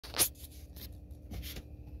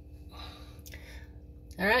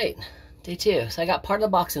All right, day 2. So I got part of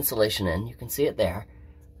the box insulation in. You can see it there.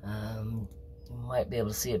 You might be able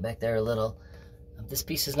to see it back there a little. This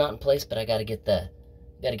piece is not in place, but I gotta get the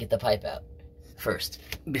pipe out first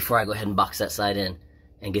before I go ahead and box that side in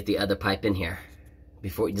and get the other pipe in here.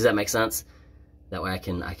 Does that make sense? That way I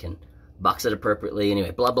can box it appropriately.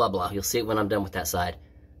 Anyway, blah blah blah. You'll see it when I'm done with that side.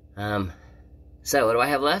 So what do I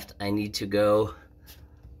have left? I need to go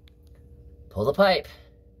pull the pipe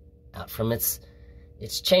out from its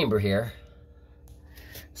chamber here.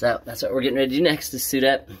 So that's what we're getting ready to do next, is suit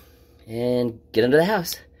up and get into the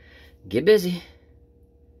house. Get busy.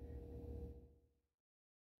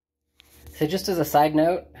 So just as a side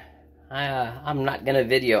note, I'm not gonna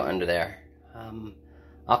video under there.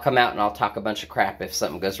 I'll come out and I'll talk a bunch of crap if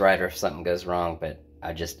something goes right or if something goes wrong, but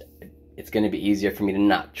it's gonna be easier for me to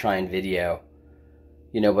not try and video,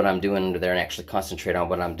 you know, what I'm doing under there and actually concentrate on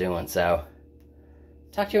what I'm doing. So,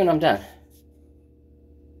 talk to you when I'm done.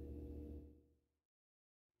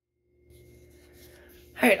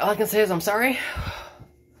 Alright, all I can say is I'm sorry.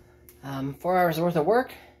 4 hours worth of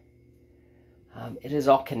work. It is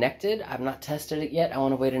all connected. I've not tested it yet. I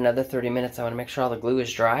want to wait another 30 minutes. I want to make sure all the glue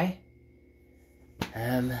is dry.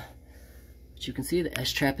 But you can see the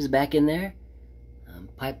S-trap is back in there.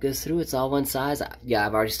 Pipe goes through. It's all one size. Yeah,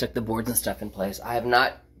 I've already stuck the boards and stuff in place. I have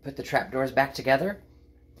not put the trap doors back together.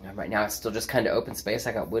 Right now it's still just kind of open space.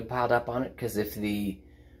 I got wood piled up on it because if the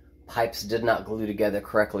pipes did not glue together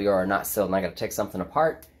correctly or are not sealed and I got to take something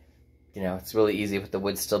apart, you know, it's really easy with the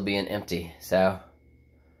wood still being empty. So,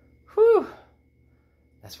 whew,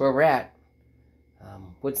 that's where we're at.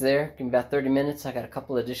 Wood's there. Give me about 30 minutes. I got a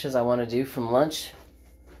couple of dishes I want to do from lunch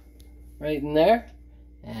right in there.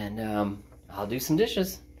 And I'll do some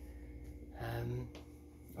dishes.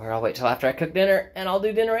 Or I'll wait till after I cook dinner and I'll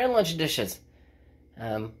do dinner and lunch dishes.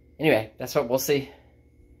 Anyway, that's what we'll see.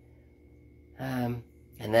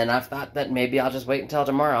 And then I've thought that maybe I'll just wait until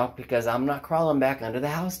tomorrow because I'm not crawling back under the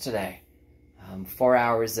house today. 4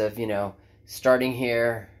 hours of, you know, starting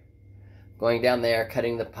here, going down there,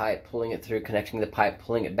 cutting the pipe, pulling it through, connecting the pipe,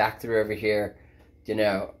 pulling it back through over here, you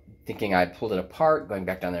know, thinking I pulled it apart, going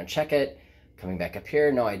back down there and check it, coming back up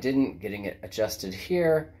here, no I didn't, getting it adjusted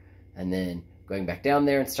here, and then going back down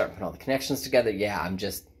there and start putting all the connections together. Yeah, I'm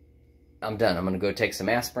done. I'm gonna go take some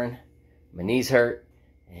aspirin. My knees hurt,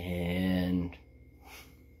 and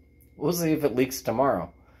we'll see if it leaks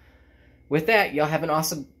tomorrow. With that, y'all have an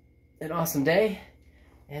awesome day.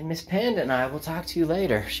 And Miss Panda and I will talk to you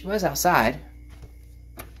later. She was outside.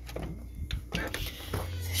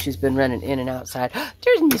 She's been running in and outside.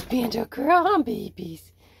 There's Miss Panda, girl, huh,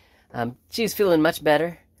 babies? She's feeling much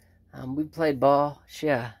better. We played ball.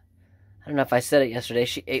 I don't know if I said it yesterday.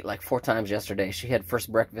 She ate like 4 times yesterday. She had first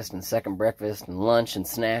breakfast and second breakfast and lunch and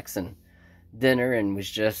snacks and dinner and was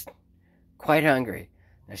just quite hungry.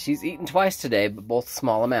 Now she's eaten twice today, but both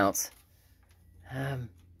small amounts.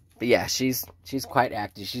 But yeah, she's quite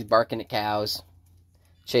active. She's barking at cows,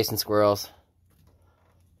 chasing squirrels.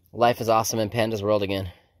 Life is awesome in Panda's world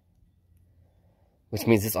again. Which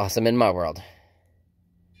means it's awesome in my world.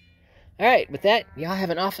 Alright, with that, y'all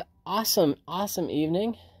have an awesome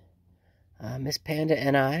evening. Miss Panda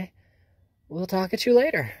and I will talk at you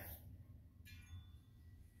later.